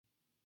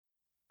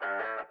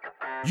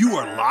You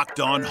are Locked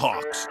On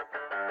Hawks,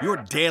 your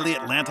daily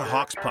Atlanta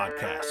Hawks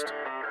podcast.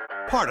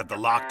 Part of the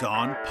Locked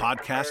On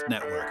Podcast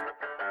Network.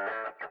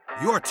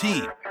 Your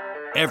team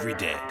every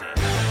day.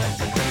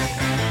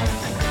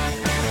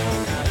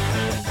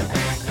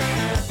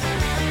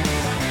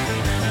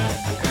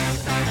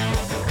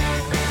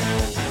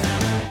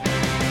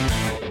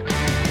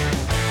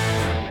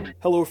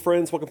 Hello,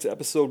 friends. Welcome to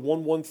episode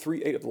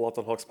 1138 of the Locked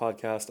On Hawks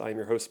podcast. I am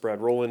your host,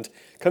 Brad Rowland,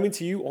 coming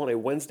to you on a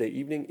Wednesday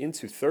evening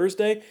into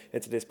Thursday.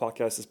 And today's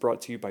podcast is brought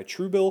to you by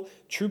Truebill.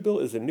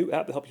 Truebill is a new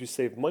app that helps you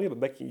save money by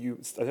making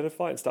you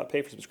identify and stop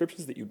paying for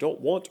subscriptions that you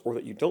don't want or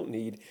that you don't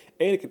need.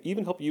 And it can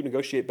even help you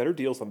negotiate better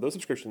deals on those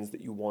subscriptions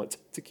that you want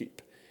to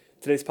keep.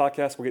 Today's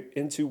podcast, we'll get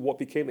into what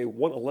became a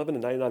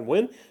 111-99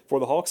 win for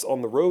the Hawks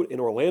on the road in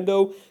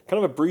Orlando.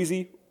 Kind of a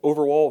breezy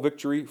overall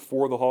victory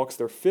for the Hawks,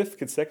 their fifth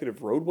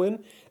consecutive road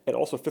win, and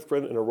also fifth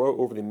win in a row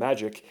over the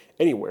Magic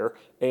anywhere,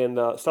 and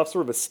stopped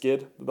sort of a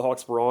skid that the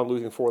Hawks were on,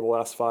 losing 4 of the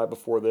last 5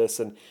 before this,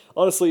 and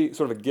honestly,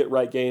 sort of a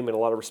get-right game in a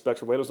lot of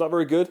respects. Orlando's not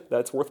very good,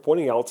 that's worth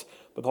pointing out,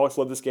 but the Hawks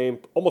led this game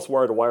almost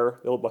wire to wire.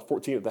 They led by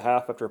 14 at the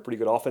half after a pretty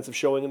good offensive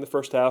showing in the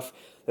first half.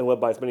 They led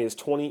by as many as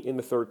 20 in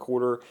the third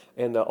quarter,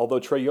 and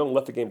although Trae Young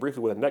left the game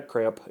briefly with a neck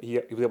cramp,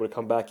 he was able to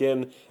come back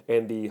in,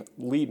 and the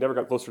lead never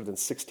got closer than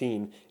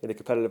 16 in the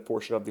competitive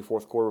portion of the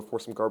fourth quarter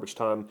before some garbage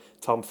time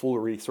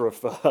tomfoolery sort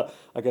of,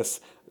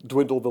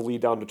 dwindled the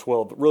lead down to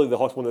 12. But really, the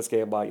Hawks won this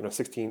game by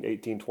 16,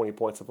 18, 20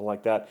 points, something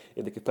like that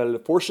in the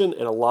competitive portion,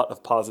 and a lot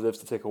of positives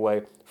to take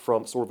away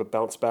from sort of a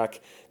bounce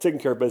back, taking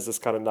care of business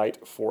kind of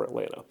night for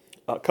Atlanta.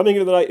 Coming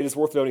into the night, it is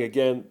worth noting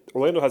again,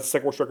 Orlando has the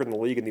second worst record in the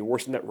league and the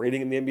worst net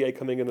rating in the NBA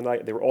coming in the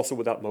night. They were also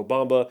without Mo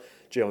Bamba,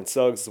 Jalen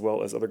Suggs, as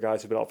well as other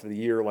guys who've been out for the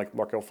year like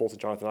Markelle Fultz and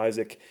Jonathan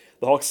Isaac.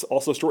 The Hawks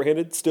also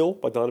shorthanded still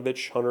by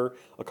Bogdanovich, Hunter,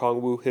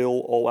 Okongwu,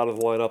 Hill, all out of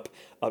the lineup.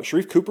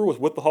 Sharife Cooper was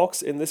with the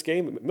Hawks in this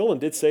game. McMillan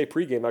did say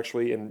pregame,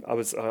 actually, and I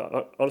was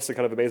honestly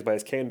kind of amazed by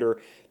his candor.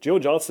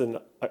 Jalen Johnson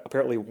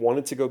apparently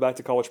wanted to go back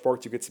to College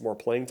Park to get some more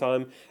playing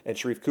time, and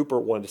Sharife Cooper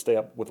wanted to stay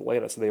up with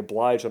Atlanta, so they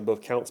obliged on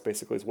both counts,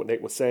 basically, is what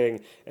Nate was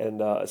saying,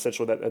 and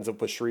essentially that ends up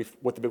with Sharife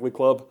with the big league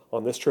club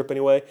on this trip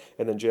anyway,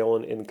 and then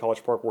Jalen in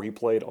College Park where he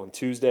played on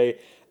Tuesday.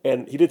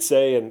 And he did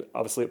say, and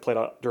obviously it played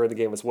out during the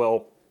game as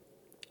well,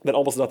 that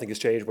almost nothing has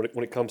changed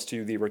when it comes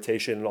to the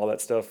rotation and all that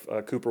stuff.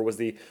 Cooper was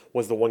the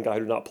one guy who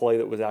did not play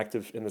that was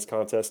active in this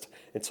contest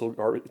until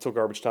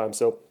garbage time.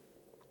 So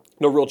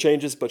no real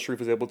changes, but Sharife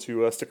was able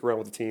to stick around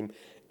with the team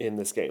in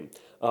this game.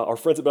 Our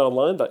friends at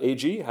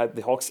BetOnline.ag had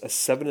the Hawks as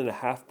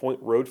 7.5-point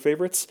road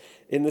favorites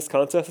in this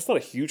contest. It's not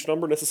a huge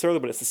number necessarily,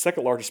 but it's the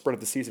second largest spread of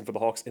the season for the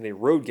Hawks in a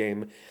road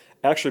game,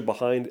 actually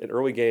behind an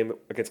early game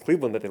against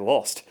Cleveland that they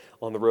lost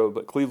on the road.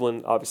 But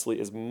Cleveland obviously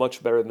is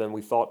much better than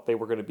we thought they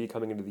were going to be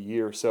coming into the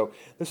year. So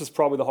this is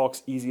probably the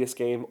Hawks' easiest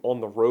game on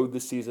the road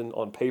this season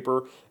on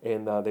paper,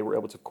 and they were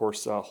able to, of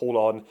course, hold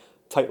on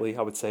tightly,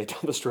 I would say, down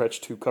the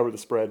stretch to cover the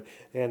spread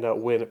and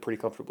win it pretty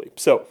comfortably.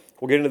 So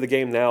we'll get into the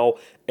game now,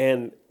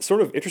 and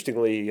sort of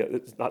interestingly,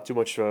 it's not too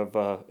much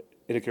of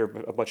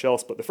indicator of much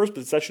else, but the first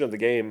possession of the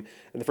game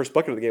and the first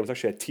bucket of the game was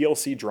actually a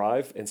TLC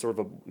drive and sort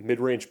of a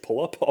mid-range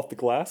pull-up off the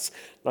glass.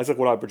 Not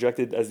exactly what I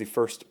projected as the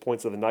first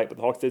points of the night, but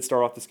the Hawks did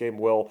start off this game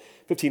well,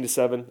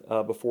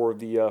 15-7 before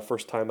the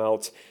first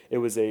timeout. It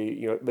was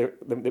they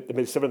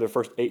made 7 of their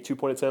first 8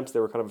 two-point attempts. They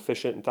were kind of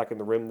efficient in attacking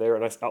the rim there. A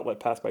nice outlet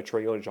pass by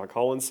Trae Young and John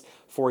Collins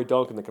for a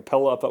dunk, and the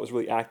Capella I thought was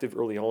really active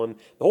early on.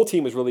 The whole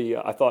team was really,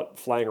 I thought,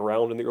 flying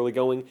around in the early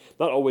going.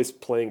 Not always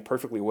playing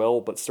perfectly well,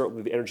 but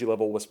certainly the energy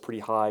level was pretty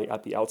high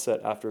at the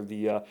outset after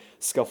the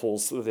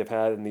scuffles that they've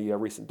had in the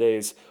recent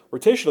days.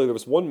 Rotationally, there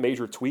was one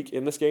major tweak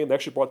in this game. They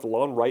actually brought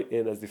DeLon Wright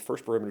in as the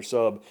first perimeter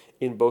sub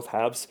in both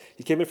halves.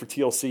 He came in for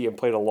TLC and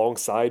played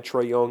alongside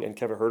Trae Young and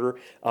Kevin Huerter,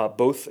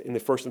 both in the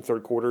first and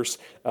third quarters.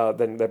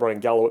 Then they brought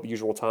in Gallo at the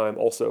usual time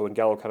also, and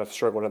Gallo kind of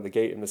struggled out of the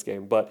gate in this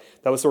game. But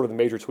that was sort of the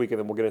major tweak, and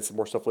then we'll get into some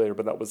more stuff later.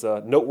 But that was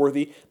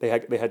noteworthy. They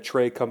had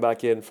Trae come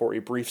back in for a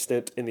brief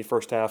stint in the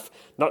first half.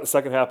 Not in the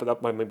second half, but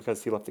that might be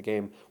because he left the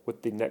game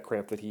with the neck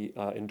cramp that he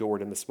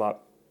endured in the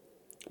spot.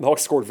 The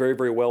Hawks scored very,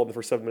 very well in the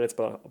first 7 minutes,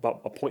 but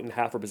about 1.5 points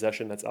per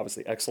possession. That's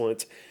obviously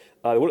excellent.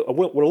 They went a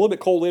little bit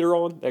cold later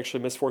on. They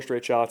actually missed 4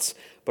 straight shots,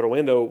 but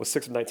Orlando was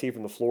 6 of 19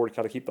 from the floor to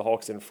kind of keep the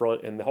Hawks in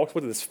front. And the Hawks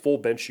went to this full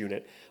bench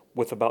unit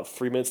with about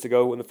 3 minutes to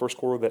go in the first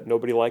quarter that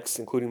nobody likes,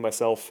 including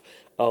myself.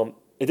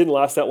 It didn't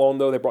last that long,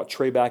 though. They brought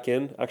Trae back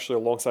in, actually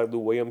alongside Lou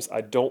Williams.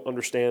 I don't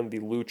understand the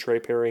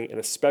Lou-Trae pairing, and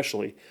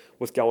especially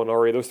with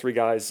Gallinari. Those 3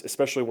 guys,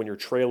 especially when you're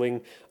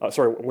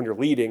when you're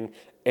leading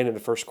and in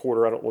the first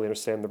quarter, I don't really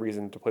understand the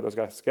reason to play those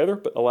guys together.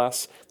 But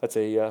alas, that's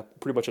a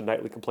pretty much a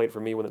nightly complaint for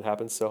me when it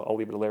happens, so I'll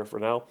leave it there for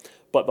now.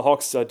 But the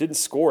Hawks didn't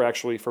score,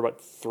 actually, for about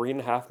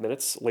 3.5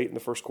 minutes late in the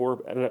first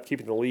quarter, ended up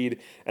keeping the lead,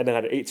 and then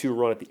had an 8-2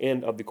 run at the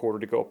end of the quarter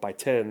to go up by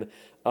 10.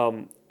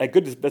 A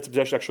good defensive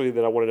possession, actually,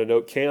 that I wanted to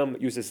note. Cam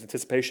used his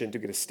anticipation to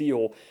get a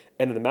steal,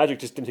 and then the Magic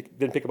just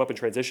didn't pick him up in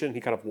transition.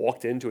 He kind of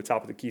walked into a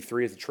top of the key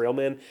 3 as a trail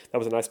man. That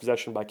was a nice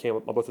possession by Cam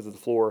on both ends of the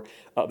floor.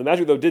 The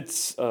Magic, though, did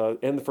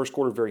end the first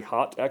quarter very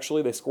hot,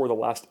 actually. They scored the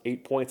last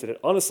 8 points, and it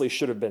honestly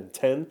should have been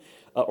 10.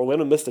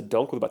 Orlando missed a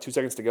dunk with about 2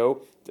 seconds to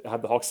go.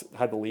 The Hawks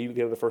had the lead at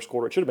the end of the first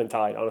quarter. It should have been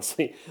tied,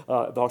 honestly.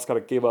 The Hawks kind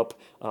of gave up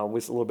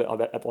with a little bit on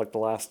that at like the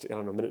last,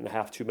 minute and a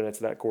half, 2 minutes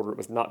of that quarter. It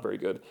was not very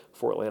good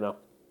for Atlanta.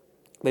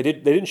 They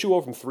didn't shoot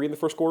well from three in the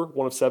first quarter,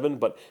 1 of 7,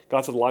 but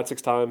got to the line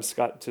 6 times,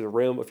 got to the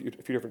rim a few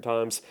different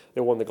times.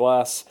 They won the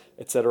glass,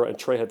 etc. And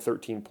Trae had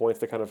 13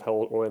 points. They kind of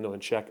held Orlando in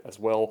check as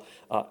well.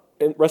 And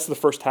the rest of the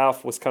first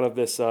half was kind of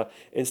this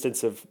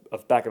instance of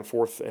back and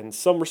forth in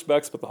some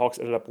respects, but the Hawks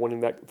ended up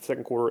winning that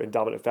second quarter in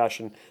dominant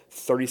fashion,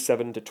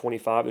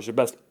 37-25. It was their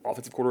best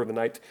offensive quarter of the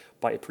night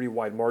by a pretty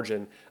wide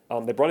margin.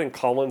 They brought in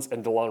Collins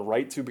and DeLon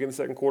Wright to begin the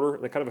second quarter.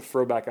 They kind of a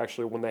throwback,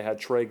 actually, when they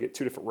had Trae get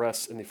 2 different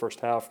rests in the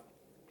first half.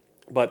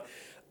 But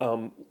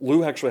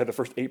Lou actually had the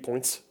first 8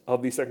 points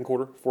of the second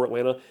quarter for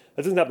Atlanta.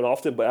 That doesn't happen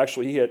often, but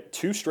actually he had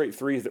 2 straight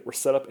threes that were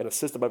set up and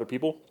assisted by other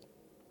people.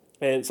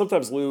 And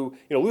sometimes Lou's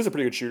a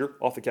pretty good shooter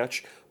off the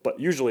catch, but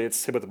usually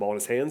it's him with the ball in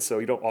his hands, so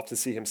you don't often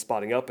see him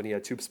spotting up. And he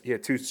had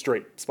two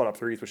straight spot up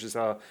threes, which is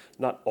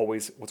not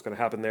always what's going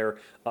to happen there.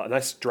 A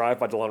nice drive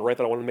by DeLon Wright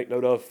that I wanted to make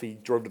note of. He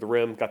drove to the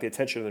rim, got the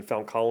attention, and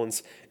found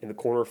Collins in the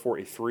corner for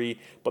a 3.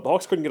 But the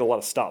Hawks couldn't get a lot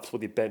of stops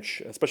with the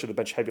bench, especially the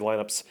bench heavy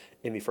lineups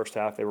in the first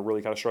half. They were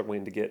really kind of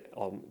struggling to get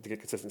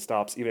consistent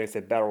stops, even against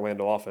a bad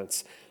Orlando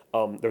offense.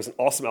 There was an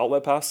awesome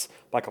outlet pass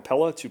by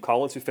Capella to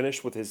Collins, who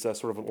finished with his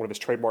sort of one of his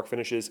trademark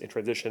finishes in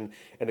transition,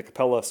 and the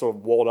Capella sort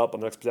of walled up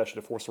on the next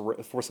possession to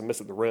force a miss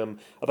at the rim.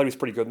 I thought he was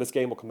pretty good in this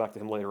game. We'll come back to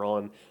him later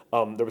on.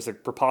 There was a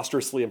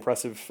preposterously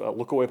impressive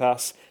look-away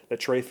pass that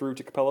Trae threw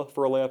to Capella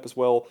for a layup as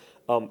well.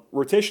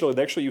 Rotationally,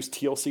 they actually used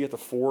TLC at the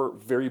 4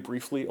 very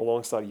briefly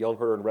alongside Young,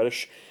 Herter, and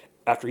Reddish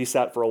after he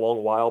sat for a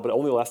long while, but it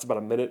only lasted about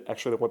a minute.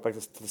 Actually, they went back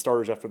to the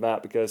starters after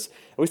that because,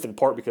 at least in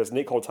part, because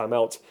Nate called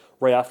timeout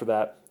right after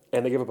that.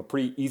 And they gave up a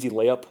pretty easy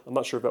layup. I'm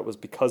not sure if that was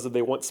because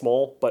they went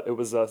small, but it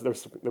was there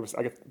was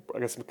I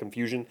guess some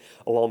confusion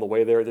along the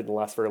way there. It didn't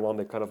last very long.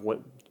 They kind of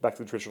went back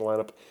to the traditional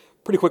lineup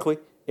pretty quickly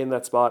in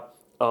that spot.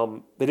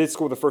 They did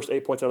score the first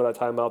 8 points out of that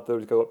timeout, though,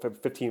 to go up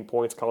 15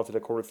 points. Collins did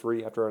a quarter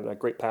 3 after a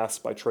great pass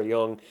by Trae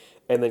Young.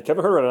 And then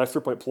Kevin Huerter had a nice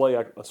 3-point play,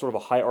 a sort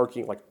of a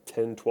high-arcing, like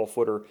 10,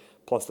 12-footer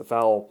plus the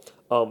foul.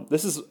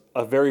 This is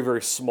a very,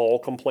 very small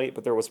complaint,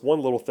 but there was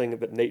one little thing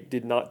that Nate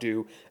did not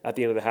do at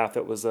the end of the half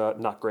that was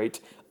not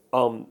great.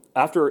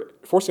 After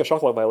forcing a shot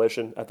clock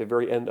violation at the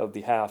very end of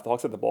the half, the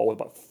Hawks had the ball with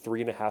about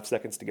 3.5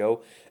 seconds to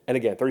go. And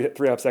again,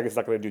 3.5 seconds is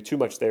not going to do too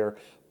much there,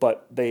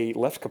 but they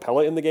left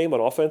Capella in the game on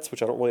offense,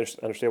 which I don't really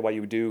understand why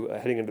you would do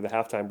heading into the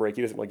halftime break.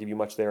 He doesn't really give you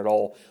much there at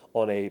all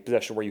on a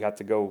possession where you have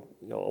to go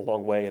a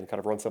long way and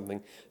kind of run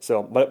something.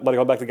 So might have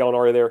gone back to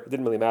Gallinari there. It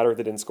didn't really matter.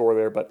 They didn't score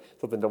there, but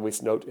something to at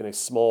least note in a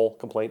small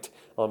complaint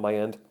on my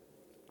end.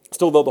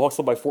 Still, though, the Hawks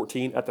led by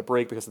 14 at the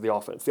break because of the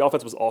offense. The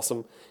offense was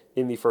awesome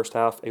in the first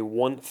half, a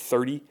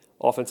 130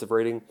 offensive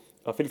rating,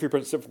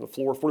 53% from the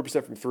floor,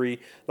 40% from 3.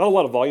 Not a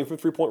lot of volume from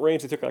 3-point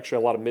range. They took actually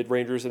a lot of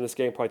mid-rangers in this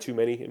game, probably too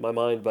many in my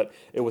mind, but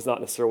it was not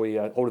necessarily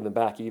holding them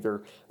back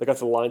either. They got to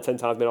the line 10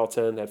 times, made all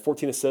 10. They had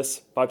 14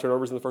 assists, 5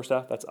 turnovers in the first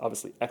half. That's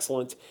obviously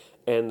excellent.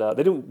 And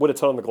they didn't win a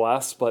ton on the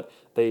glass, but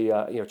they,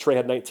 Trae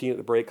had 19 at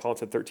the break, Collins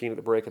had 13 at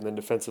the break, and then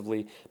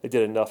defensively they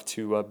did enough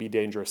to be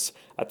dangerous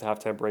at the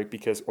halftime break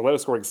because Orlando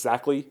scored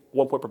exactly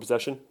 1 point per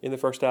possession in the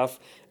first half,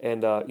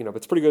 and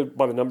it's pretty good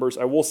by the numbers.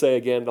 I will say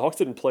again, the Hawks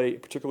didn't play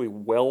particularly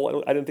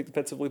well. I didn't think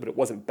defensively, but it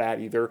wasn't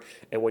bad either.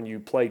 And when you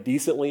play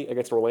decently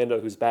against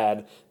Orlando, who's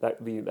bad, that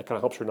kind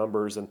of helps your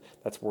numbers, and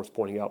that's worth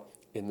pointing out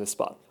in this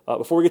spot.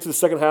 Before we get to the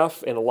second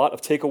half and a lot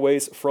of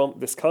takeaways from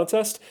this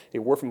contest, a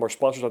word from our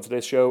sponsors on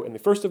today's show, and the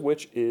first of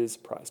which is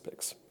Prize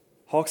Picks.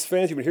 Hawks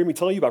fans, you've been hearing me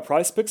telling you about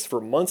Prize Picks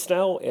for months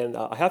now, and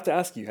I have to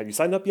ask you, have you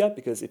signed up yet?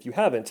 Because if you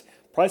haven't,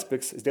 Prize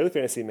Picks is daily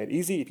fantasy made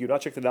easy. If you've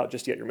not checked it out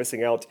just yet, you're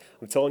missing out.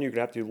 I'm telling you, you're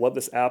going to have to love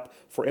this app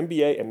for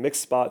NBA and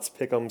mixed spots,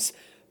 pick'ems.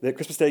 The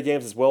Christmas Day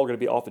games as well are going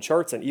to be off the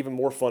charts and even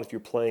more fun if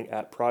you're playing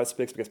at Prize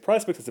Picks because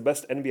Prize Picks is the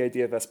best NBA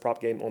DFS prop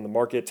game on the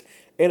market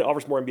and it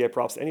offers more NBA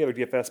props than any other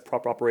DFS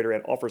prop operator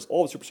and offers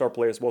all the superstar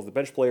players as well as the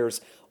bench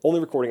players, only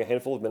recording a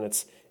handful of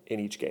minutes in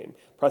each game.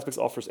 Prize Picks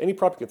offers any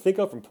prop you can think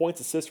of from points,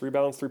 assists,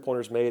 rebounds,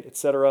 three-pointers made,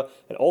 etc.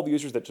 And all the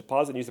users that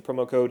deposit and use the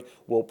promo code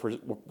will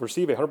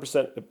receive a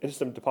 100%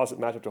 instant deposit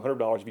match up to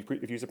 $100 if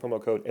you use the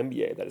promo code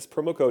NBA. That is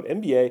promo code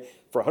NBA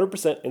for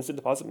 100% instant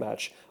deposit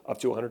match up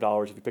to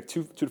 $100. If you pick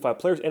 2 to 5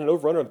 players and an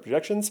over-under on the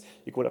projections,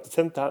 you can win up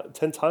to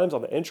 10 times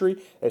on the entry,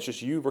 and it's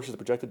just you versus the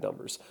projected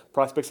numbers.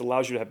 Prize Picks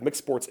allows you to have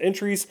mixed sports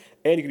entries,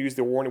 and you can use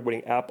the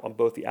award-winning app on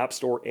both the App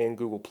Store and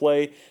Google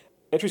Play.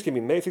 Entries can be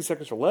made in 6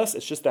 seconds or less.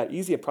 It's just that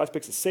easy, and Prize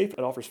Picks is safe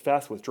and offers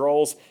fast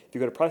withdrawals. If you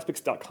go to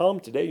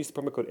prizepicks.com today, use the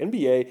promo code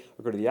NBA,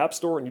 or go to the App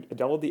Store and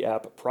download the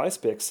app. Prize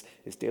Picks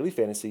is daily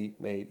fantasy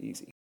made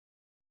easy.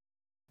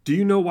 Do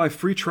you know why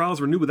free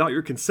trials renew without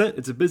your consent?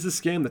 It's a business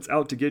scam that's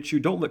out to get you.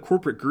 Don't let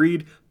corporate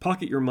greed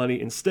pocket your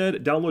money.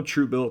 Instead, download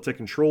Truebill to take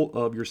control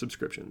of your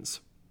subscriptions.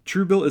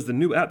 Truebill is the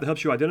new app that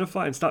helps you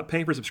identify and stop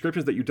paying for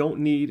subscriptions that you don't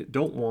need,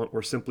 don't want,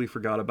 or simply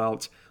forgot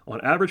about. On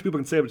average, people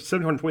can save up to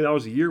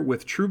 $720 a year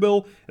with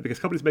Truebill, and because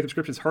companies make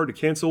subscriptions hard to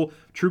cancel,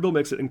 Truebill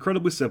makes it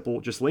incredibly simple.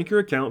 Just link your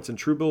accounts, and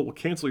Truebill will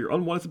cancel your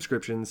unwanted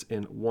subscriptions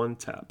in one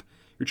tap.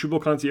 Your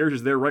Truebill concierge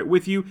is there right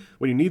with you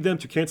when you need them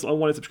to cancel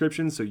unwanted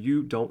subscriptions so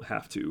you don't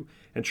have to.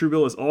 And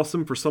Truebill is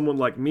awesome for someone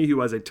like me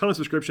who has a ton of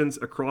subscriptions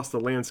across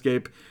the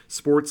landscape.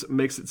 Sports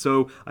makes it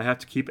so I have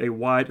to keep a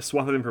wide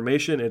swath of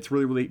information, and it's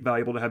really, really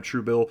valuable to have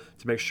Truebill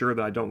to make sure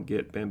that I don't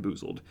get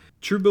bamboozled.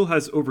 Truebill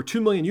has over 2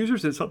 million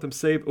users and it's helped them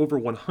save over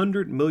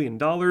 $100 million.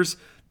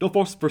 Don't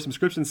fall for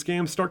subscription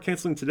scams. Start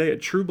canceling today at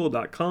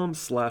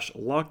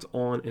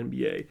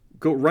truebill.com/lockedonnba.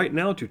 Go right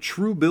now to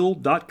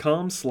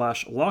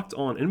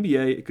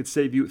truebill.com/lockedonnba. It could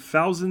save you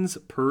thousands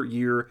per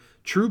year.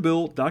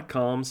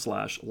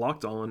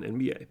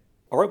 truebill.com/lockedonnba.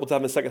 All right, we'll dive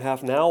in the second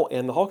half now.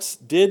 And the Hawks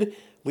did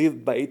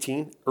lead by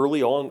 18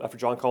 early on after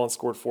John Collins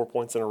scored 4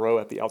 points in a row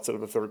at the outset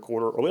of the third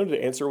quarter. Orlando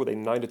did answer with a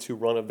 9-2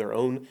 run of their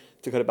own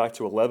to cut it back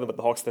to 11, but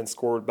the Hawks then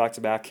scored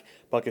back-to-back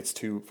buckets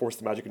to force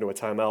the Magic into a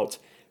timeout.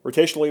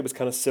 Rotationally, it was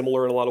kind of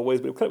similar in a lot of ways,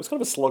 but it was kind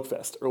of a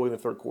slugfest early in the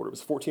third quarter. It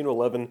was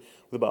 14-11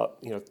 with about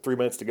 3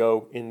 minutes to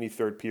go in the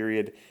third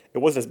period. It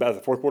wasn't as bad as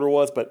the fourth quarter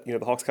was, but the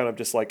Hawks kind of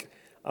just slugged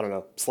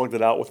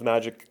it out with the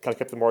Magic, kind of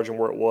kept the margin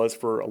where it was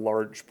for a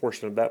large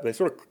portion of that. But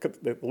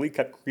the lead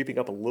kept creeping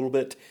up a little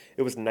bit.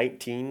 It was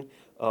 19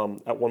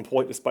 at one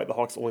point, despite the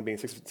Hawks only being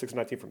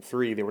 6-19 from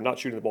three. They were not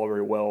shooting the ball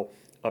very well.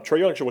 Trae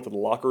Young actually went to the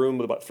locker room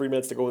with about 3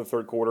 minutes to go in the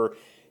third quarter.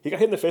 He got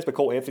hit in the face by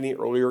Cole Anthony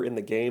earlier in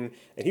the game,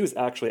 and he was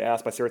actually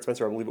asked by Sarah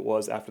Spencer, I believe it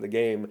was, after the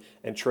game,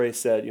 and Trae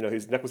said,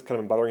 his neck was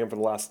kind of bothering him for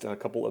the last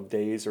couple of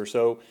days or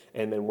so,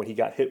 and then when he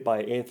got hit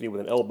by Anthony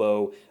with an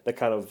elbow, that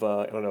kind of,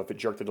 I don't know if it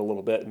jerked it a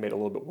little bit and made it a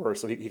little bit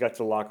worse, so he got to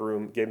the locker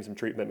room, gave him some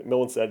treatment.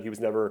 McMillan said he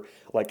was never,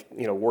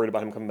 worried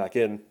about him coming back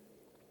in.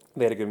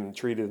 They had to get him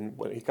treated, and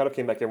he kind of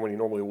came back in when he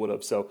normally would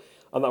have. So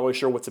I'm not really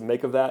sure what to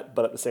make of that,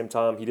 but at the same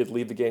time, he did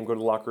leave the game, go to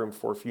the locker room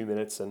for a few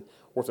minutes, and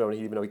worth noting,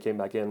 even though he came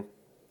back in.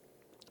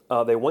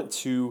 They went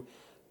to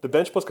the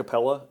bench plus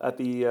Capella at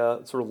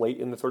the sort of late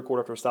in the third quarter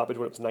after a stoppage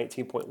when it was a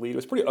 19-point lead. It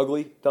was pretty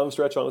ugly down the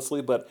stretch,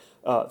 honestly, but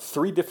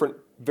 3 different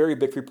very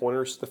big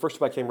three-pointers. The first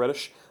by Cam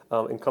Reddish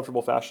in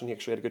comfortable fashion. He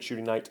actually had a good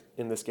shooting night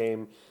in this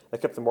game. That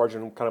kept the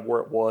margin kind of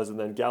where it was, and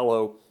then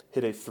Gallo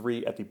hit a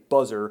 3 at the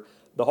buzzer.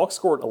 The Hawks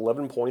scored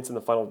 11 points in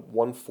the final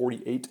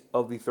 148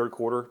 of the third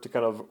quarter to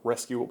kind of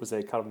rescue what was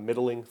a kind of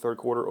middling third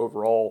quarter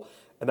overall,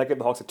 and that gave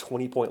the Hawks a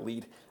 20-point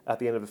lead at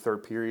the end of the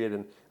third period,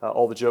 and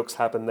all the jokes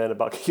happened then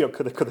about,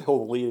 could they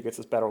hold the lead against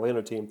this bad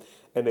Orlando team,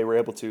 and they were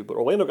able to. But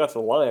Orlando got to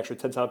the line actually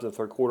 10 times in the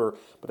third quarter,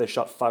 but they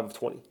shot 5 of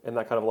 20, and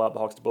that kind of allowed the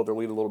Hawks to build their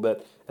lead a little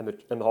bit, and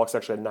the Hawks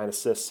actually had 9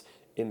 assists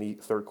in the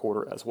third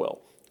quarter as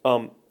well.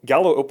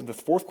 Gallo opened the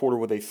fourth quarter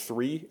with a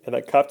 3, and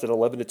that capped an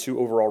 11-2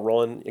 overall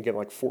run, again,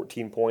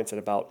 14 points at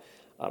about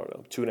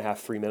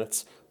 2.5-3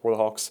 minutes for the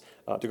Hawks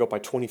to go up by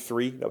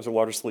 23. That was their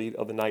largest lead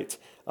of the night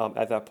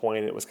at that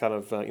point. It was kind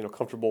of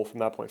comfortable from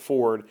that point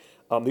forward.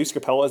 They used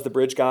Capella as the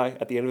bridge guy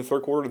at the end of the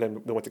third quarter.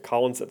 Then they went to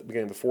Collins at the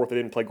beginning of the fourth. They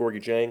didn't play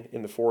Gorgui Dieng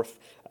in the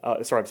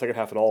second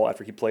half at all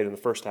after he played in the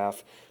first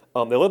half.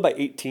 They led by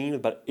 18,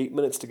 about 8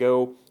 minutes to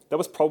go. That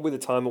was probably the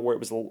time where it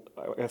was,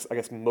 I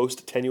guess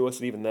most tenuous,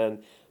 and even then,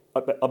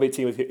 up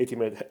 18 with 8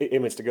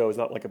 minutes to go is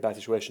not a bad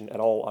situation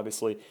at all,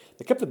 obviously.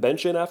 They kept the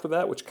bench in after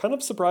that, which kind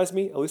of surprised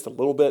me, at least a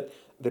little bit.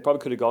 They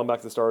probably could have gone back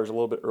to the starters a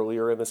little bit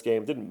earlier in this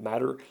game. It didn't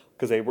matter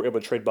because they were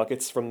able to trade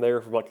buckets from there.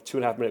 From a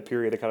 2.5-minute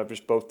period, they kind of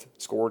just both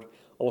scored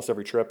almost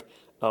every trip.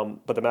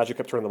 But the Magic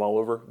kept turning them all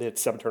over. They had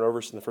 7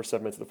 turnovers in the first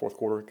 7 minutes of the fourth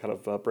quarter, kind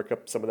of break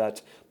up some of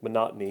that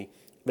monotony.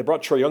 They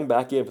brought Trae Young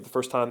back in for the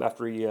first time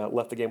after he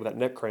left the game with that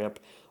neck cramp.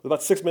 With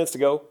about 6 minutes to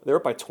go, they were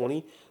up by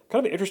 20.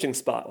 Kind of an interesting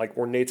spot,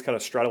 where Nate's kind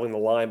of straddling the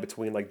line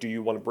between, do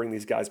you want to bring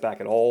these guys back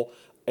at all?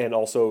 And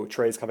also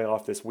Trae's coming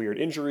off this weird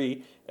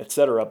injury,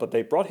 etc. But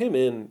they brought him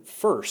in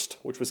first,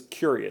 which was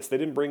curious. They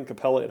didn't bring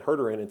Capella and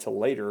Huerter in until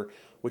later,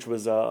 which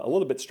was a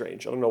little bit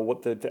strange. I don't know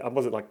what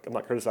I'm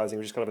not criticizing. It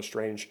was just kind of a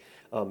strange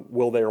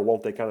will they or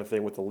won't they kind of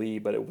thing with the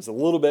lead. But it was a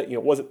little bit,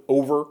 it wasn't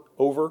over.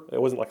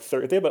 It wasn't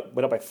 30. If they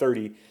went up by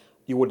 30,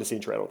 you wouldn't have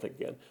seen Trae, I don't think,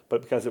 again.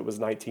 But because it was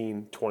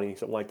 19, 20,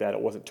 something like that,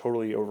 it wasn't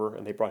totally over,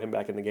 and they brought him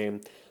back in the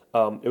game.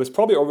 It was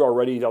probably over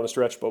already down the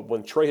stretch, but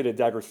when Trae hit a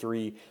dagger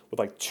 3 with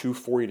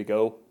 2:40 to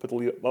go, put the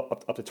lead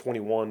up to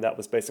 21, that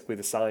was basically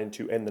the sign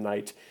to end the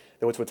night.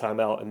 They went to a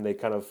timeout, and they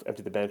kind of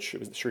emptied the bench. It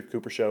was the Sharif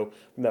Cooper show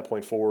from that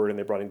point forward, and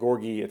they brought in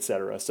Gorgui,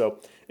 etc. So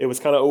it was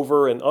kind of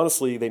over, and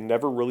honestly, they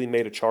never really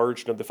made a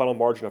charge. The final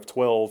margin of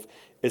 12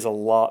 is a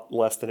lot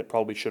less than it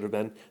probably should have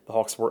been. The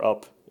Hawks were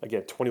up,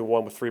 again,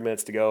 21 with 3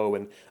 minutes to go,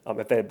 and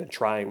if they had been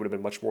trying, it would have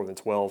been much more than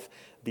 12.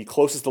 The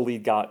closest the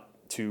lead got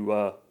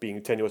to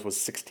being tenuous was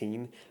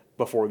 16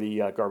 before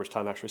the garbage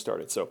time actually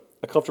started. So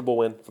a comfortable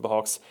win for the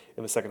Hawks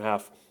in the second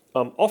half.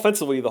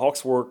 Offensively, the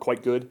Hawks were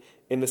quite good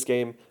in this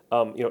game.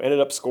 Ended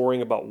up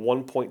scoring about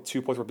 1.2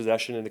 points per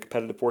possession in the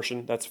competitive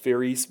portion. That's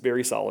very,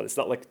 very solid. It's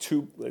not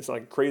it's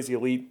not crazy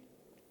elite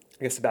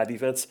against a bad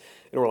defense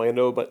in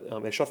Orlando,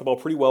 but they shot the ball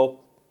pretty well.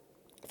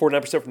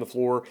 49% from the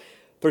floor,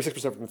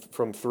 36%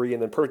 from 3,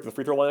 and then perfect at the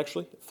free throw line,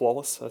 actually.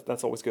 Flawless.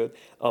 That's always good.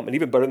 And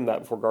even better than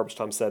that before garbage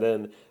time set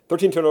in.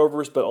 13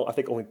 turnovers, but I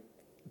think only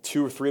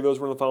 2 or 3 of those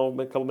were in the final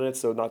couple minutes,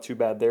 so not too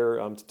bad there.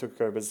 Took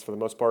care of business for the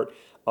most part.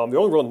 The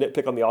only real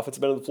nitpick on the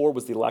offensive end of the floor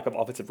was the lack of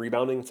offensive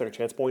rebounding, second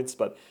chance points.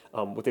 But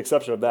with the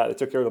exception of that, they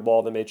took care of the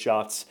ball. They made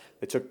shots.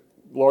 They took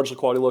largely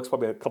quality looks,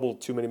 probably a couple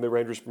too many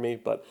mid-rangers for me,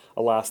 but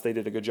alas, they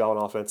did a good job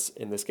on offense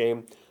in this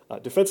game.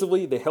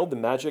 Defensively, they held the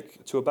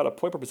Magic to about a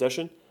point per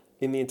possession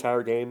in the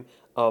entire game.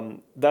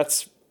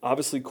 That's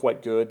obviously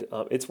quite good.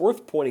 It's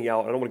worth pointing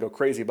out, I don't want to go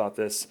crazy about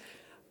this,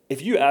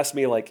 if you ask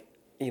me, like,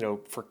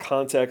 for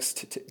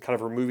context, to kind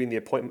of removing the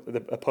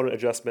opponent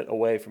adjustment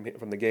away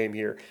from the game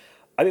here,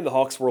 I think the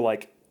Hawks were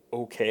like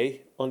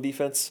okay on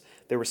defense.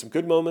 There were some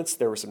good moments.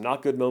 There were some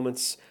not good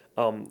moments.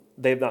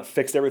 They have not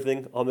fixed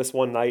everything on this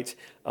one night.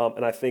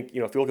 And I think, if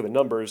you look at the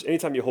numbers,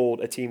 anytime you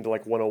hold a team to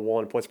like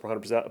 101 points per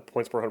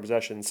 100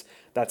 possessions,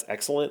 that's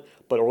excellent.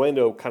 But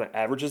Orlando kind of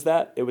averages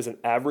that. It was an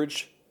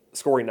average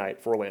scoring night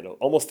for Orlando,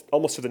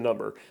 almost to the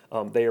number.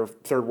 They are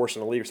third worst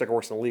in the league or second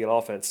worst in the league in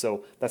offense,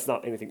 so that's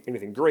not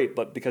anything great.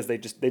 But because they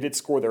did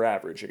score their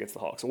average against the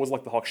Hawks, it wasn't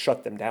like the Hawks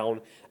shut them down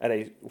at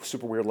a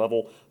super weird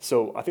level.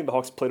 So I think the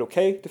Hawks played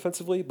okay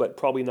defensively, but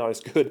probably not as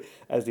good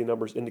as the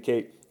numbers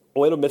indicate.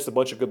 Orlando missed a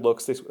bunch of good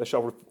looks. They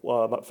shot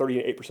about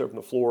 38% from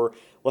the floor,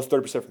 less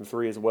 30% from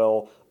three as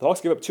well. The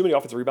Hawks gave up too many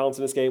offensive rebounds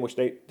in this game, which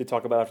they did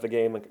talk about after the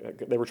game.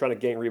 They were trying to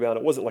gang rebound.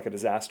 It wasn't like a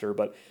disaster,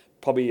 but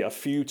probably a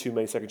few too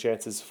many second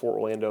chances for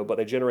Orlando. But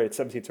they generated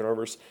 17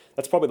 turnovers.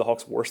 That's probably the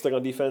Hawks' worst thing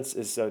on defense,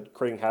 is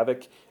creating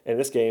havoc. And in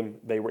this game,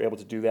 they were able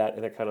to do that,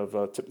 and it kind of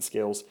tipped the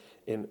scales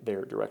in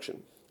their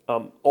direction.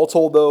 All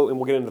told, though, and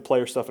we'll get into the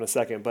player stuff in a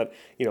second, but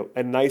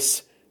a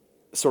nice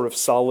sort of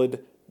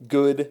solid,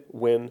 good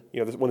win.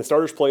 When the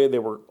starters played, they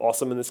were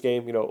awesome in this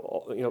game.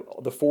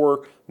 The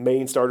four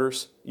main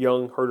starters,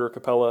 Young, Herter,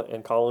 Capella,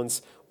 and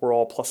Collins, were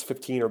all plus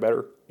 15 or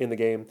better in the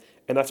game,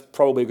 and that's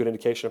probably a good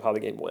indication of how the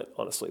game went,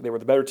 honestly. They were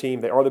the better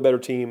team. They are the better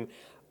team.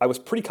 I was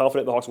pretty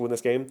confident the Hawks would win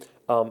this game.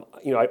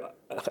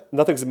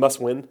 Nothing's a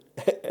must-win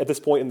at this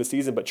point in the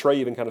season, but Trey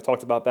even kind of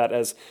talked about that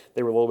as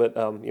they were a little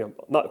bit,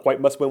 not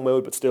quite must-win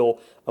mode, but still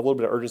a little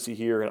bit of urgency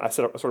here. And I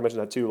sort of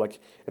mentioned that too. Like,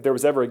 if there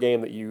was ever a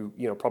game that you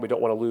probably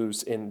don't want to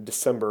lose in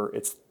December,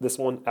 it's this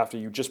one. After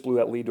you just blew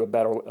that lead to a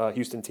bad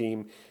Houston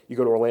team, you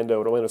go to Orlando,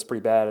 and Orlando's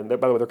pretty bad. And by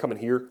the way, they're coming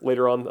here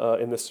later on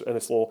in this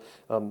little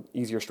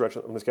easier stretch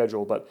on the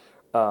schedule. But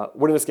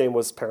winning this game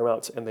was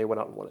paramount, and they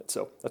went out and won it.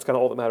 So that's kind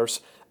of all that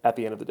matters at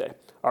the end of the day.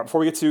 All right, before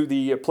we get to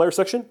the player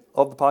section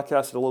of the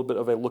podcast and a little bit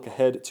of a look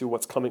ahead to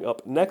what's coming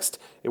up next,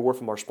 a word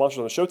from our sponsors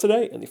on the show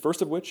today, and the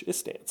first of which is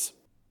Stance.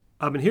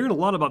 I've been hearing a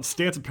lot about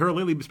Stance apparel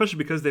lately, especially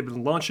because they've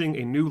been launching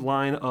a new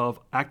line of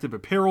active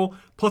apparel.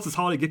 Plus, it's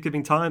holiday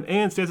gift-giving time,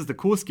 and Stance is the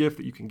coolest gift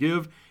that you can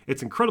give.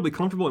 It's incredibly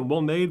comfortable and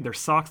well-made. Their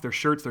socks, their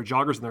shirts, their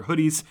joggers, and their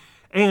hoodies.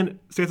 And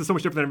Stance is so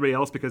much different than everybody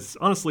else because,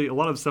 honestly, a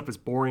lot of the stuff is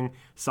boring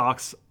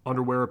socks,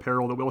 underwear,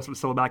 apparel that we also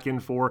sell back in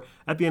for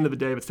at the end of the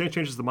day. But Stance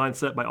changes the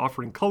mindset by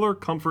offering color,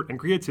 comfort, and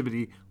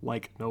creativity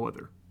like no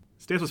other.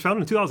 Stance was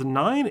founded in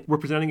 2009. We're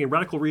presenting a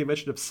radical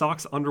reinvention of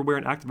socks, underwear,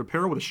 and active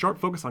apparel with a sharp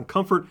focus on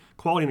comfort,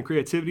 quality, and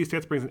creativity.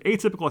 Stance brings an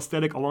atypical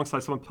aesthetic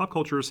alongside some of pop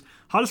culture's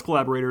hottest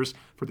collaborators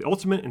for the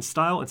ultimate in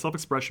style and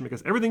self-expression,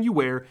 because everything you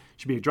wear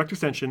should be a direct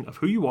extension of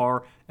who you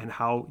are and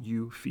how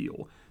you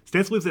feel.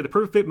 Stance believes that the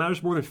perfect fit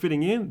matters more than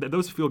fitting in, that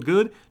those who feel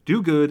good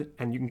do good,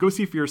 and you can go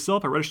see for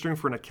yourself by registering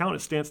for an account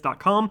at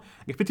stance.com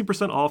and get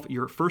 15% off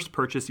your first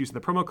purchase using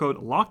the promo code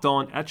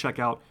LOCKEDON at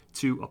checkout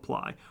to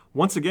apply.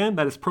 Once again,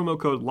 that is promo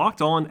code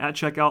LOCKEDON at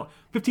checkout,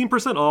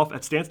 15% off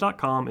at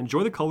stance.com.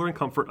 Enjoy the color and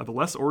comfort of a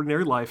less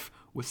ordinary life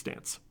with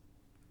Stance.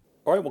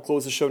 All right, we'll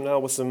close the show now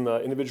with some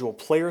individual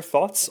player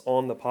thoughts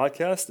on the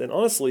podcast, and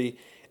honestly,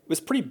 it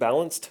was pretty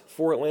balanced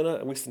for Atlanta,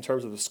 at least in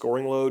terms of the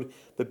scoring load.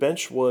 The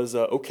bench was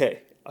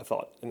okay, I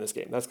thought, in this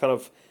game. That's kind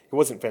of, it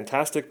wasn't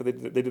fantastic, but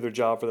they did their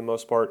job for the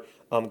most part.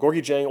 Gorgui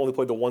Dieng only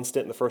played the one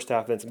stint in the first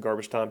half, then some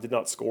garbage time, did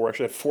not score.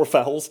 Actually had 4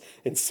 fouls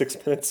in 6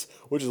 minutes,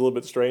 which is a little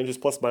bit strange. His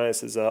plus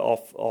minus is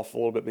off a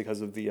little bit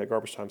because of the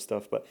garbage time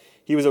stuff, but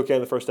he was okay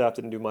in the first half,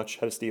 didn't do much,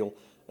 had a steal,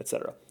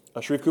 etc.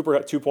 Sharife Cooper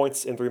got 2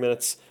 points in 3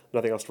 minutes.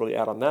 Nothing else to really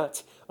add on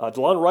that.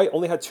 DeLon Wright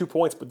only had 2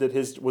 points, but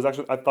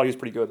I thought he was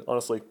pretty good,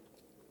 honestly.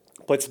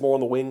 Played some more on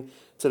the wing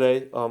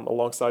today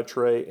alongside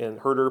Trey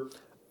and Herter.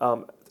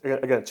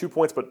 Again, 2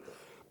 points, but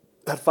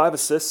had 5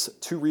 assists,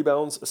 2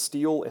 rebounds, a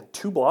steal, and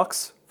 2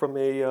 blocks from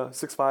a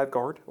 6'5"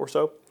 guard or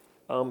so.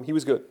 He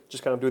was good,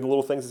 just kind of doing the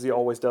little things as he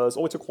always does.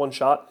 Only took 1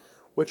 shot,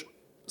 which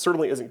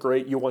certainly isn't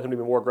great. You want him to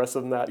be more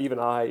aggressive than that. Even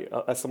I,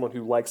 as someone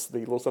who likes the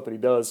little stuff that he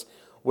does,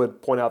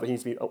 would point out that he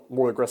needs to be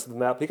more aggressive than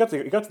that. But he got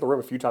to the rim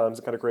a few times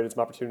and kind of created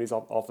some opportunities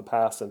off the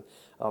pass. And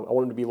I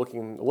wanted him to be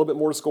looking a little bit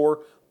more to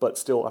score, but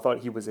still, I thought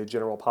he was a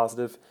general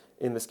positive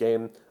in this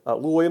game.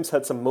 Lou Williams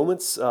had some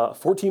moments.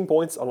 14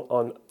 points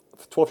on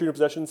 12 shooting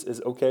possessions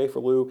is okay for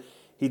Lou.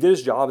 He did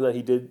his job, and then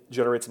he did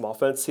generate some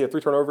offense. He had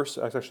 3 turnovers.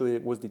 Actually,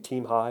 it was the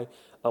team high.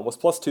 Was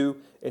 +2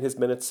 in his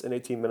minutes in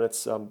 18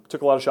 minutes.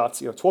 Took a lot of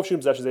shots. 12 shooting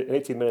possessions in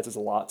 18 minutes is a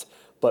lot.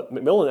 But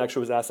McMillan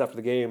actually was asked after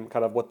the game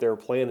kind of what their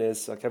plan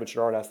is. Kevin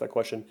Chouinard asked that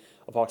question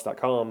of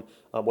Hawks.com,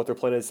 what their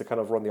plan is to kind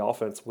of run the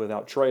offense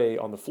without Trey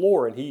on the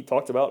floor. And he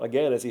talked about,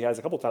 again, as he has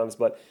a couple times,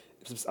 but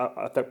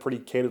I thought pretty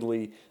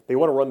candidly, they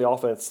want to run the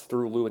offense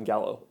through Lou and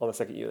Gallo on the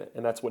second unit.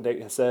 And that's what Nate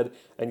has said.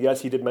 And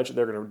yes, he did mention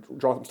they're going to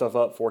draw some stuff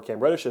up for Cam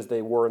Reddish, as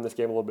they were in this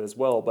game a little bit as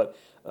well. But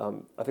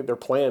I think their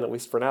plan, at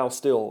least for now,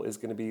 still is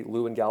going to be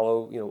Lou and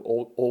Gallo,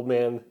 old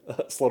man,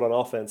 slow down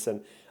offense.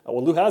 And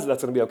when Lou has it,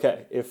 that's going to be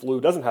okay. If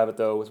Lou doesn't have it,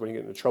 though, is when you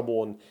get into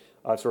trouble. And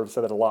I've sort of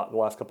said that a lot in the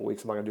last couple of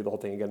weeks. I'm not going to do the whole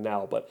thing again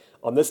now. But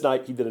on this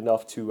night, he did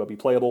enough to be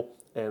playable,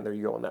 and there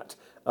you go on that.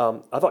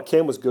 I thought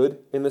Cam was good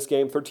in this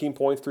game. 13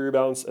 points, 3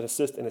 rebounds, an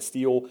assist, and a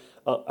steal.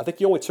 I think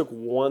he only took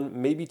 1,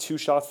 maybe 2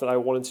 shots that I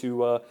wanted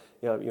to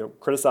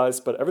criticize,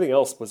 but everything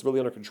else was really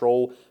under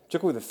control,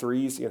 particularly the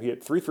threes. He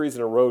had 3 threes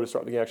in a row to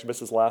start the game. Actually missed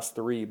his last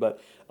 3,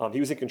 but he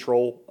was in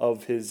control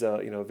of his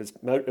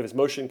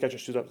motion, catch and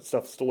shoot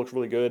stuff. Still looks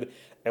really good.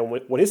 And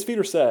when his feet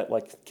are set,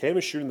 like, Cam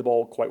is shooting the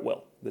ball quite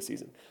well this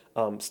season.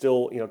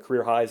 Still,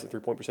 career highs at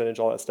 3-point percentage,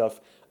 all that stuff.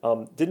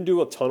 Didn't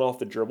do a ton off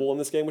the dribble in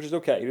this game, which is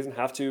okay. He doesn't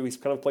have to. He's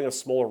kind of playing a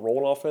smaller role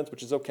in offense,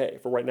 which is okay.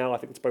 For right now, I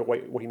think it's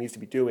probably what he needs to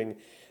be doing.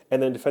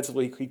 And then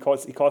defensively, he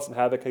caused some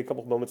havoc. Had a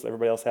couple of moments that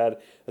everybody else had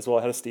as well.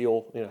 Had a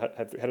steal,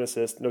 had an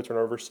assist, no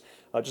turnovers.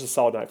 Just a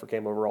solid night for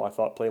Cam overall, I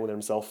thought, playing with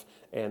himself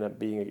and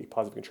being a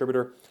positive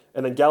contributor.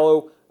 And then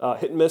Gallo,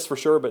 hit and miss for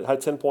sure, but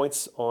had 10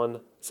 points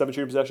on 7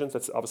 shooting possessions.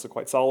 That's obviously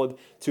quite solid.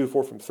 2 of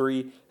 4 from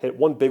 3. Hit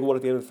 1 big one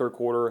at the end of the third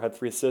quarter. Had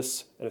 3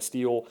 assists and a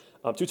steal.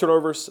 2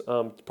 turnovers,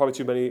 probably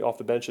too many off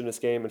the bench in this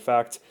game. In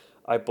fact,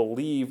 I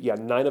believe,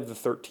 9 of the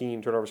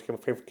 13 turnovers came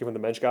from the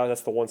bench guy.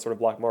 That's the one sort of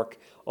black mark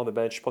on the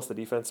bench. Plus the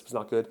defense was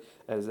not good,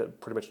 as it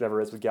pretty much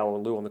never is with Gallo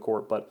and Lou on the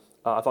court. But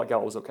I thought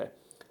Gallo was okay.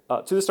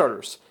 To the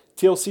starters.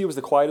 TLC was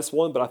the quietest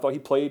one, but I thought he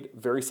played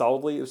very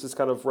solidly. It was just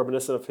kind of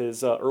reminiscent of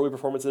his early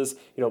performances.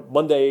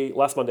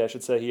 Last Monday, I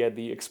should say, he had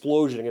the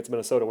explosion against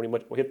Minnesota when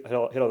he hit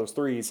all those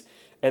threes.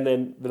 And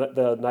then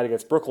the night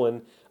against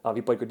Brooklyn,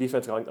 he played good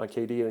defense on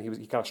KD, and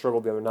he kind of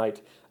struggled the other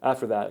night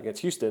after that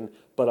against Houston.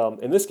 But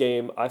in this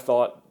game, I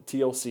thought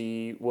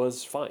TLC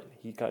was fine.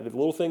 He kind of did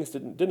little things,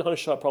 didn't hunt a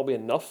shot probably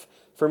enough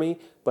for me,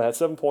 but had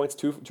 7 points,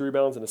 2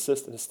 rebounds, an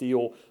assist, and a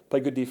steal.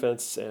 Played good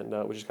defense, and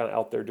was just kind of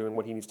out there doing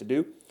what he needs to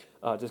do.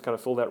 Just kind of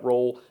fill that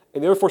role.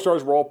 And the other 4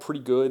 starters were all pretty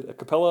good.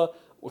 Capella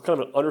was kind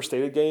of an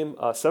understated game.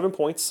 7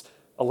 points,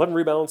 11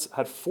 rebounds,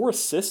 had 4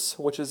 assists,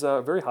 which is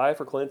very high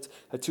for Clint.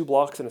 Had 2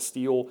 blocks and a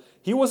steal.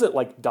 He wasn't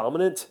like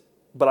dominant,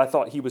 but I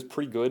thought he was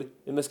pretty good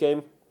in this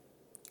game.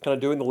 Kind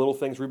of doing the little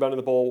things, rebounding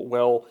the ball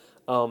well,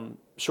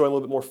 showing a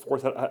little bit more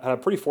force. Had a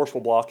pretty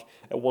forceful block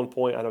at one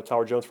point. I know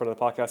Tyler Jones, friend of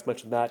the podcast,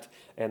 mentioned that,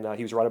 and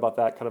he was right about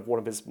that. Kind of one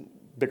of his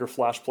bigger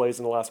flash plays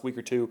in the last week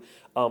or two.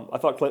 I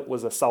thought Clint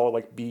was a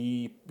solid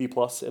B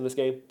plus in this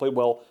game. Played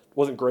well.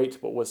 Wasn't great,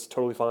 but was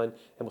totally fine,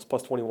 and was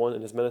plus 21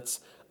 in his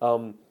minutes.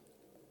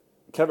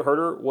 Kevin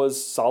Huerter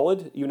was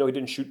solid, even though he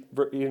didn't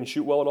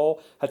shoot well at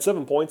all. Had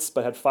 7 points,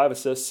 but had 5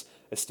 assists,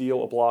 a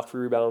steal, a block,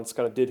 3 rebounds.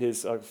 Kind of did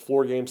his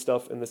floor game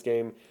stuff in this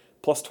game.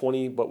 Plus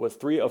 20, but was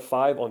 3 of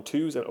 5 on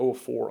 2s and 0 of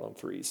 4 on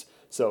 3s.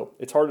 So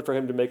it's hard for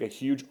him to make a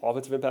huge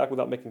offensive impact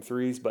without making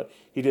 3s, but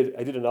he did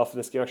enough in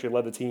this game. Actually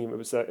led the team. It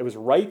was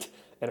Wright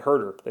and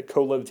Huerter that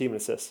co-led the team in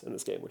assists in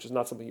this game, which is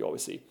not something you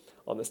always see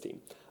on this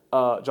team.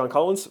 John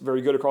Collins,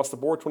 very good across the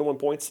board, 21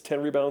 points,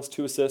 10 rebounds,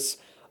 2 assists.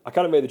 I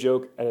kind of made the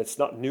joke, and it's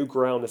not new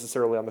ground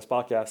necessarily on this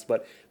podcast,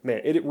 but man,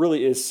 it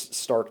really is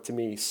stark to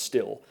me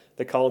still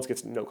that Collins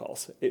gets no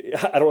calls.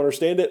 I don't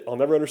understand it. I'll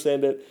never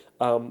understand it.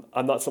 I'm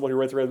not someone who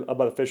writes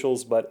about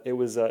officials, but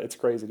it's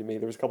crazy to me.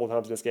 There was a couple of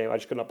times in this game I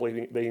just could not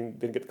believe they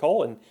didn't get the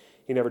call, and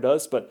he never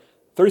does. But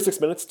 36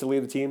 minutes to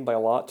lead the team by a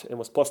lot, and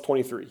was plus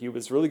 23. He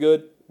was really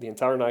good the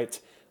entire night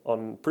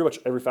on pretty much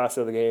every facet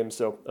of the game.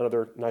 So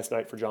another nice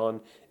night for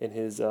John in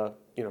his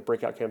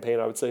breakout campaign.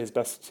 I would say his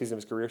best season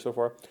of his career so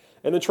far.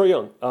 And then Trae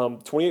Young,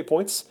 28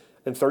 points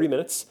in 30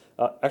 minutes.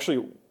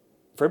 Actually,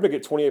 for him to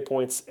get 28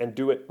 points and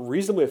do it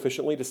reasonably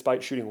efficiently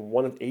despite shooting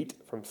 1 of 8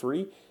 from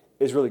 3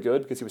 is really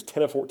good because he was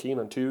 10 of 14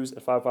 on 2s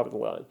and 5 of 5 at the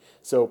line.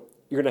 So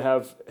you're going to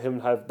have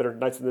him have better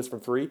nights than this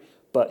from 3,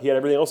 but he had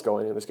everything else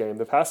going in this game.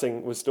 The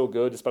passing was still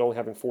good despite only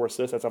having 4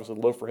 assists. That's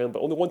obviously low for him,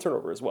 but only 1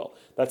 turnover as well.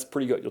 That's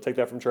pretty good. You'll take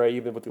that from Trae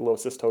even with the low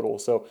assist total.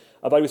 So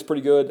I thought he was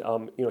pretty good.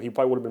 He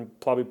probably would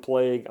have been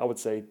playing, I would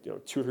say,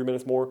 2 or 3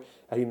 minutes more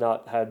had he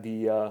not had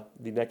the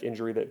neck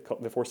injury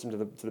that forced him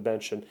to the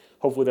bench, and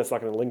hopefully that's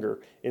not going to linger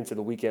into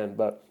the weekend.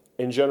 But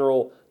in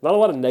general, not a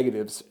lot of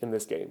negatives in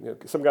this game.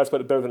 Some guys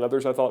played it better than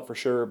others, I thought, for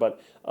sure,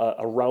 but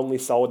a roundly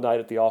solid night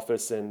at the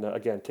office, and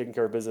again, taking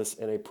care of business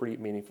in a pretty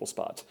meaningful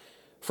spot.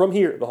 From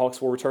here, the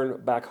Hawks will return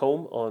back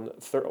home on,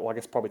 I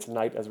guess probably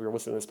tonight as we were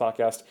listening to this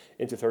podcast,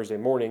 into Thursday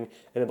morning, and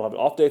then they'll have an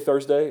off day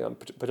Thursday,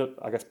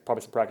 I guess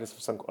probably some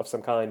practice of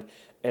some kind,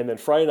 and then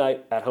Friday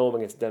night at home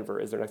against Denver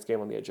is their next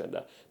game on the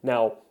agenda.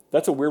 Now,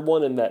 that's a weird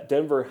one in that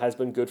Denver has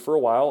been good for a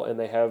while, and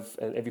they have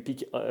an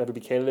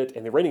MVP candidate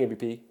and the reigning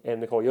MVP, and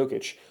Nikola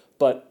Jokic,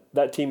 but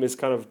that team is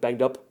kind of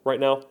banged up right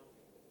now.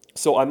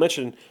 So I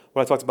mentioned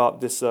when I talked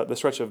about this the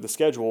stretch of the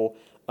schedule,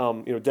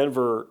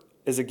 Denver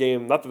is a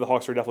game, not that the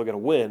Hawks are definitely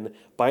going to win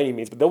by any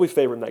means, but they'll be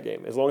favored in that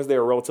game. As long as they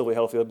are relatively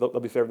healthy, they'll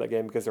be favored in that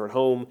game because they're at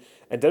home.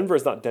 And Denver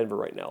is not Denver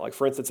right now. Like,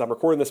 for instance, I'm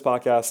recording this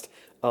podcast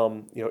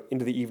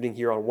into the evening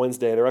here on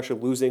Wednesday. They're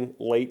actually losing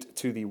late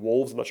to the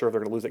Wolves. I'm not sure if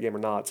they're going to lose that game or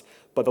not,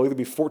 but they'll either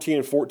be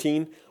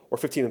 14-14 or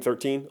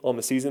 15-13 on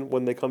the season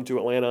when they come to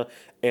Atlanta.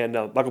 And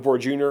Michael Porter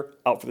Jr.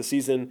 out for the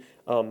season.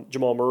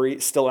 Jamal Murray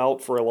still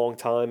out for a long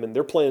time, and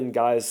they're playing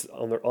guys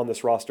on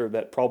this roster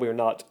that probably are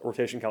not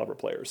rotation caliber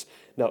players.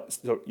 Now,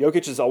 so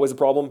Jokic is always a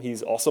problem.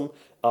 He's awesome.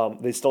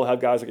 They still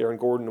have guys like Aaron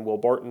Gordon and Will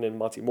Barton and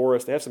Monty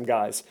Morris. They have some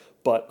guys,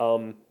 but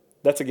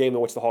that's a game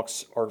in which the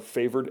Hawks are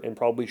favored and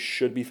probably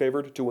should be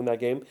favored to win that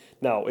game.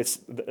 Now,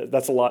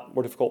 that's a lot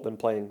more difficult than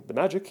playing the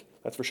Magic,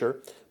 that's for sure.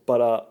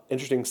 But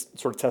interesting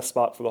sort of test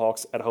spot for the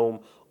Hawks at home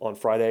on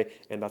Friday,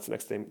 and that's the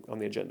next thing on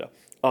the agenda.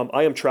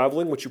 I am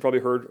traveling, which you probably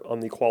heard on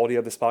the quality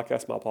of this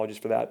podcast. My apologies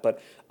for that. But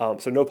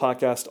so no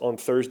podcast on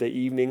Thursday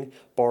evening,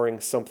 barring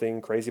something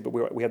crazy.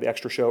 But we had the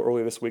extra show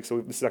earlier this week, so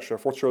this is actually our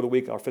fourth show of the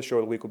week. Our fifth show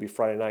of the week will be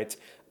Friday night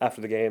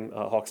after the game,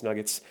 Hawks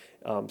Nuggets.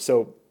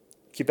 So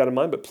keep that in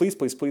mind, but please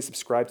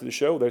subscribe to the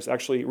show. There's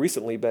actually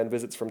recently been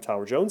visits from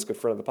Tyler Jones, good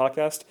friend of the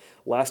podcast,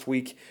 last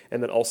week,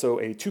 and then also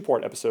a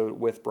 2-part episode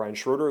with Brian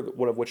Schroeder,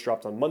 one of which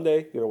dropped on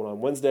Monday, the other one on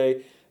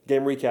Wednesday.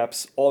 Game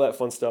recaps, all that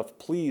fun stuff.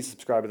 Please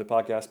subscribe to the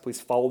podcast.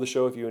 Please follow the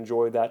show if you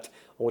enjoy that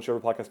on whichever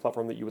podcast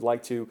platform that you would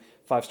like to.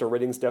 5-star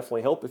ratings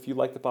definitely help if you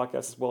like the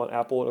podcast as well on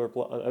Apple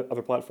and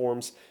other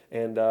platforms.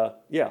 And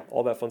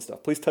all that fun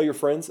stuff. Please tell your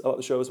friends about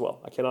the show as well.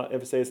 I cannot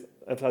emphasize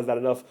that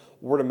enough.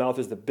 Word of mouth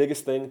is the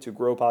biggest thing to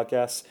grow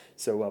podcasts.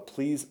 So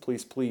please,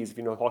 if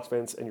you know Hawks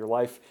fans in your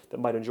life that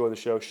might enjoy the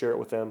show, share it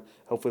with them.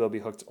 Hopefully they'll be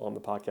hooked on the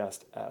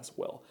podcast as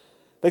well.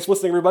 Thanks for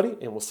listening, everybody,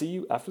 and we'll see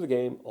you after the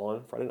game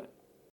on Friday night.